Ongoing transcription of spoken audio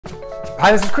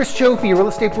Hi, this is Chris Chofie, real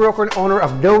estate broker and owner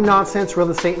of No Nonsense Real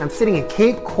Estate, and I'm sitting in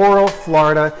Cape Coral,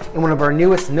 Florida, in one of our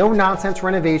newest no nonsense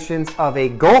renovations of a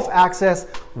Gulf access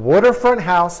waterfront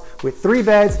house with 3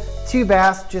 beds, 2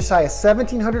 baths, just shy of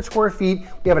 1,700 square feet.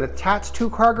 We have an attached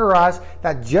 2-car garage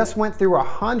that just went through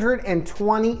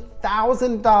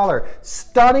 $120,000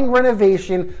 stunning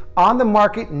renovation, on the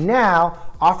market now,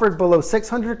 offered below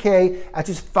 $600K at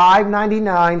just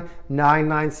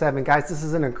 $599,997. Guys, this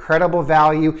is an incredible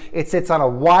value. It sits on a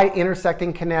wide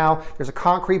intersecting canal. There's a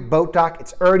concrete boat dock.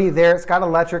 It's already there. It's got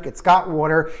electric, it's got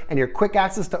water, and your quick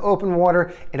access to open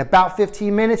water in about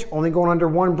 15 minutes, only going under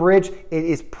 1 bridge. It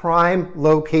is prime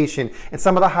location. And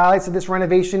some of the highlights of this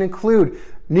renovation include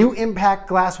new impact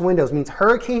glass windows, means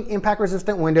hurricane impact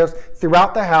resistant windows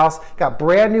throughout the house. Got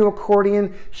brand new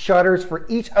accordion shutters for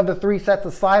each of the 3 sets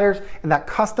of sliders, and that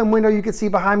custom window you can see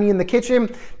behind me in the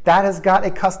kitchen, that has got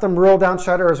a custom roll down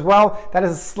shutter as well. That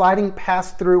is a sliding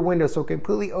pass-through window, so it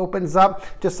completely opens up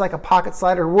just like a pocket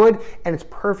slider would, and it's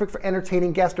perfect for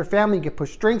entertaining guests or family. You can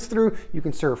push drinks through, you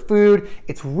can serve food.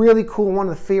 It's really cool. One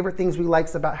of the favorite things we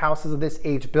like about houses of this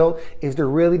age built is they're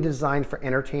really designed for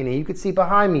entertaining. You can see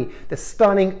behind me the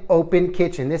stunning open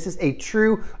kitchen. This is a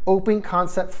true open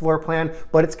concept floor plan,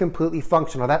 but it's completely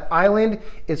functional. That island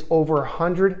is over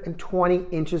 120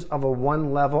 inches of a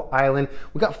 1-level island.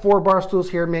 We got 4 bar stools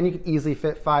here, man. You could easily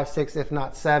fit 5, 6, if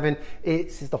not 7.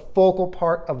 It's the focal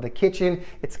part of the kitchen.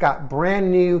 It's got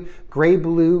brand new gray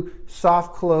blue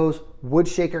soft close wood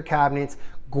shaker cabinets,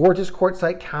 gorgeous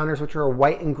quartzite counters, which are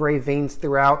white and gray veins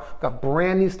throughout. We've got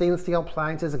brand new stainless steel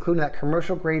appliances, including that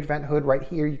commercial grade vent hood right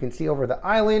here you can see over the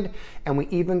island. And we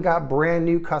even got brand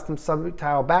new custom subject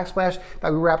tile backsplash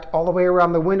that we wrapped all the way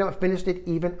around the window and finished it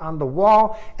even on the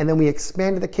wall. And then we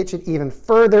expanded the kitchen even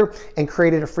further and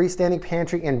created a freestanding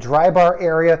pantry and dry bar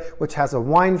area, which has a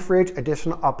wine fridge,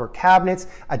 additional upper cabinets,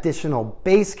 additional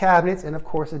base cabinets, and of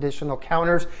course additional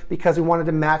counters, because we wanted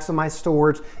to maximize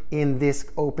storage in this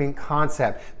open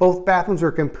concept. Both bathrooms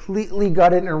were completely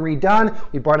gutted and redone.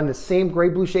 We brought in the same gray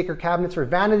blue shaker cabinets for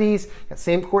Vanities, that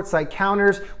same quartzite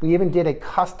counters. We even did a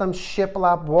custom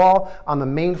shiplap wall on the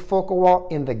main focal wall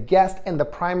in the guest and the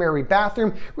primary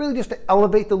bathroom, really just to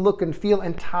elevate the look and feel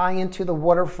and tie into the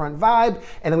waterfront vibe.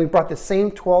 And then we brought the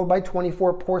same 12 by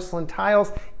 24 porcelain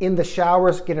tiles in the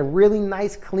showers, get a really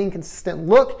nice, clean, consistent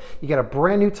look. You got a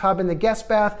brand new tub in the guest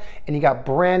bath, and you got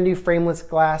brand new frameless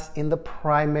glass in the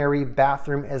primary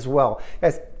bathroom as well.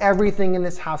 Guys, everything in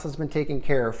this house has been taken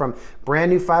care of, from brand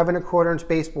new 5 1/4 inch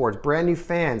baseboards, brand new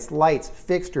fans, lights,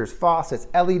 fixtures, faucets,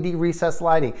 LED recessed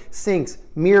lighting, sinks,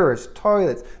 mirrors,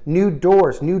 toilets, new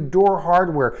doors, new door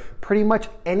hardware, pretty much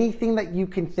anything that you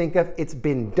can think of, it's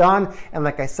been done. And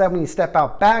like I said, when you step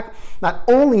out back, not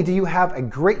only do you have a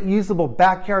great usable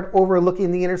backyard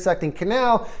overlooking the intersecting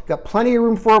canal, you got plenty of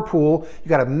room for a pool, you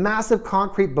got a massive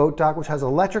concrete boat dock which has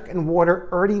electric and water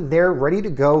already there ready to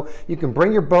go. You can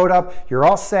bring your boat up, you're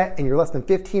all set, and you're less than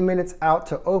 15 minutes out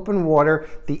to open water.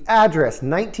 The address,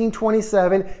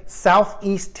 1927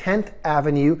 Southeast 10th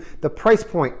Avenue. The price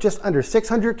point, just under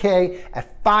 $600K at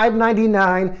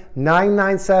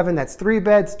 $599,997. That's 3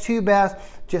 beds, 2 baths,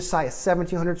 just shy of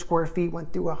 1,700 square feet,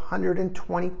 went through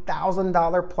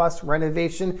 $120,000 plus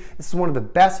renovation. This is one of the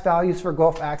best values for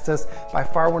Gulf access, by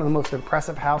far one of the most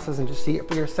impressive houses, and just see it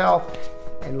for yourself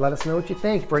and let us know what you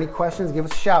think. For any questions, give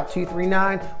us a shout,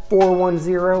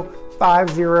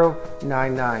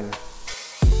 239-410-5099.